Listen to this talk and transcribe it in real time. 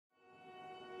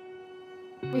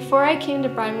Before I came to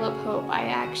Bridal Up Hope, I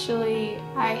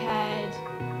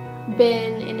had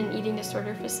been in an eating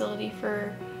disorder facility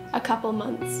for a couple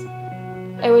months.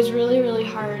 It was really, really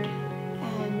hard.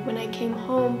 And when I came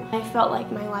home, I felt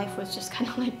like my life was just kind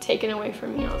of like taken away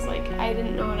from me. I was like, I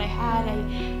didn't know what I had.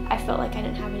 I felt like I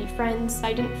didn't have any friends.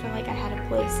 I didn't feel like I had a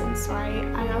place, and so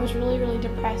I was really, really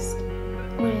depressed.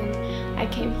 When I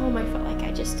came home, I felt like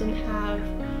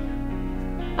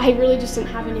I really just didn't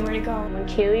have anywhere to go. When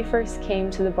Kailey first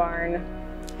came to the barn,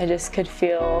 I just could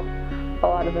feel a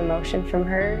lot of emotion from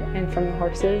her and from the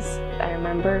horses. I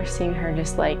remember seeing her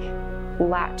just like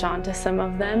latch onto some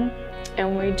of them,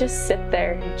 and we'd just sit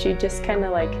there and she'd just kind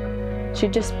of like,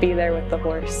 she'd just be there with the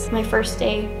horse. My first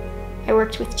day, I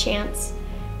worked with Chance,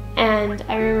 and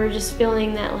I remember just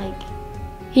feeling that like,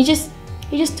 he just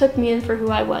took me in for who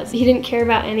I was. He didn't care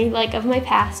about any of my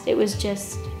past. It was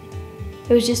just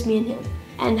me and him.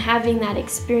 And having that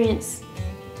experience,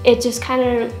 it just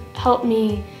kind of helped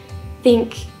me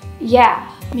think,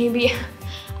 yeah, maybe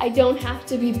I don't have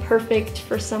to be perfect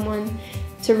for someone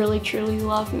to really truly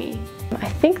love me. I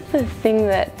think the thing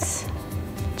that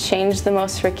changed the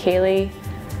most for Kailey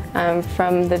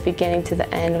from the beginning to the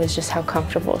end was just how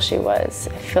comfortable she was.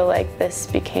 I feel like this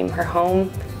became her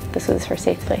home. This was her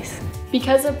safe place.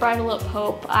 Because of Bridal Up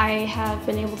Hope, I have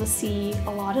been able to see a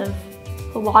lot of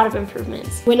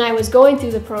improvements. When I was going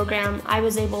through the program, I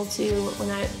was able to,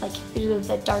 through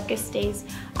the darkest days,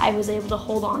 I was able to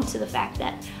hold on to the fact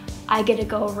that I get to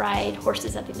go ride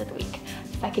horses at the end of the week.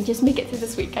 If I can just make it through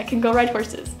this week, I can go ride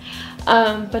horses.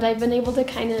 But I've been able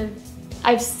to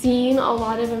I've seen a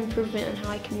lot of improvement in how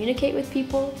I communicate with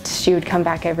people. She would come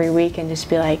back every week and just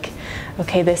be like,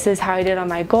 okay, this is how I did on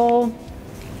my goal,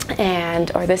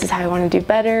 or this is how I want to do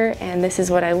better, and this is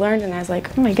what I learned. And I was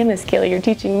like, oh my goodness, Kailey, you're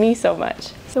teaching me so much.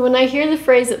 So when I hear the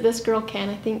phrase that this girl can,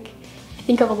 I think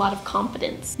of a lot of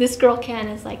confidence. This girl can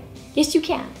is like, yes, you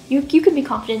can. You can be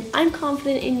confident. I'm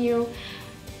confident in you.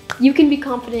 You can be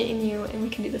confident in you, and we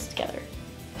can do this together.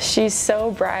 She's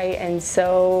so bright and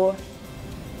so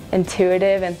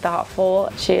intuitive and thoughtful.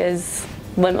 She has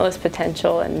limitless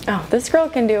potential, and oh, this girl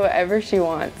can do whatever she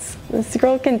wants. This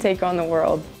girl can take on the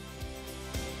world.